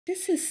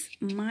This is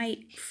my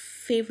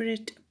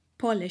favorite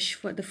polish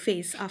for the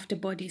face after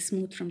Body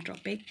Smooth from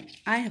Tropic.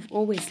 I have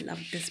always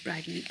loved this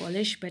brightening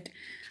polish, but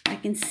I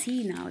can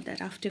see now that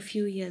after a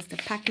few years the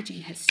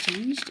packaging has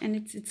changed, and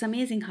it's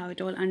amazing how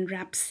it all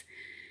unwraps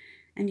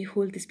and you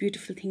hold this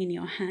beautiful thing in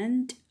your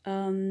hand.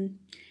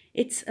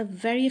 It's a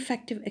very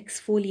effective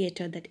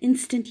exfoliator that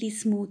instantly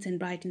smooths and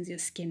brightens your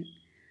skin.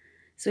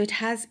 So it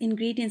has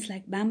ingredients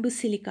like bamboo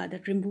silica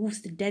that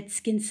removes the dead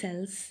skin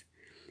cells.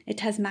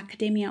 It has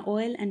macadamia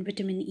oil and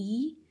vitamin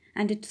E,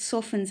 and it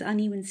softens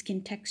uneven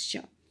skin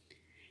texture.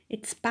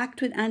 It's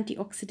packed with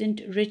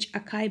antioxidant rich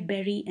acai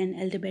berry and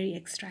elderberry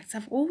extracts.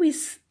 I've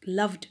always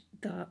loved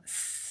the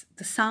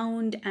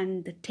sound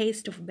and the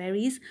taste of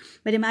berries,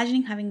 but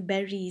imagining having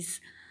berries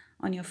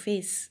on your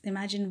face,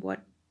 imagine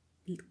what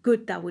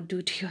good that would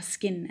do to your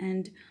skin.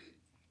 And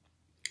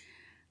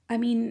I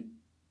mean,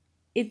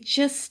 it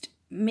just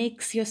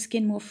makes your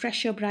skin more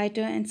fresher,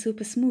 brighter, and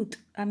super smooth.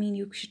 I mean,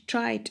 you should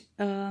try it.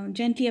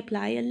 Gently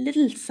apply a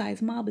little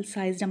size, marble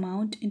sized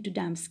amount into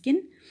damp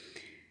skin,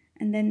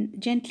 and then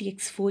gently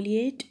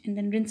exfoliate, and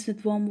then rinse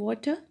with warm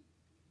water.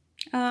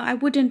 I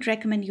wouldn't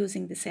recommend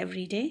using this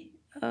every day,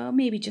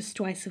 maybe just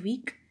twice a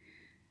week.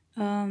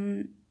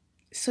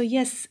 So,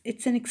 yes,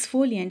 it's an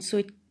exfoliant,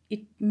 so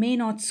it may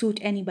not suit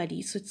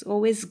anybody. So, it's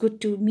always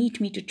good to meet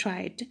me to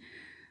try it.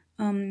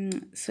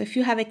 So if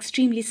you have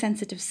extremely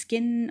sensitive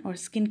skin or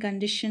skin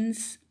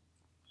conditions,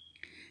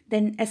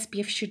 then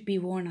SPF should be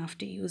worn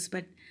after use.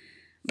 But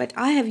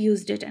I have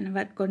used it and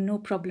I've got no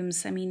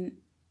problems. I mean,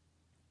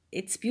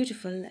 it's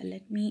beautiful.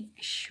 Let me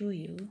show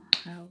you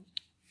how.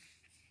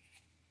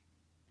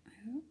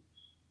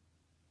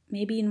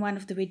 Maybe in one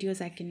of the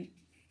videos I can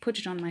put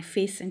it on my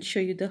face and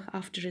show you the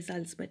after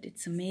results. But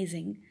it's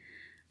amazing,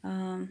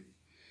 and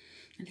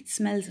it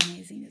smells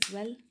amazing as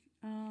well.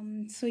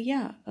 So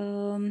yeah.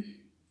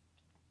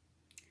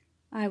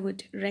 I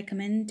would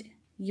recommend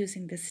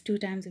using this 2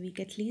 times a week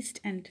at least.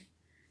 And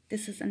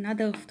this is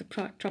another of the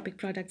Tropic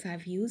products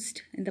I've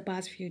used in the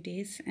past few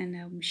days, and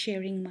I'm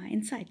sharing my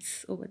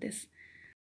insights over this.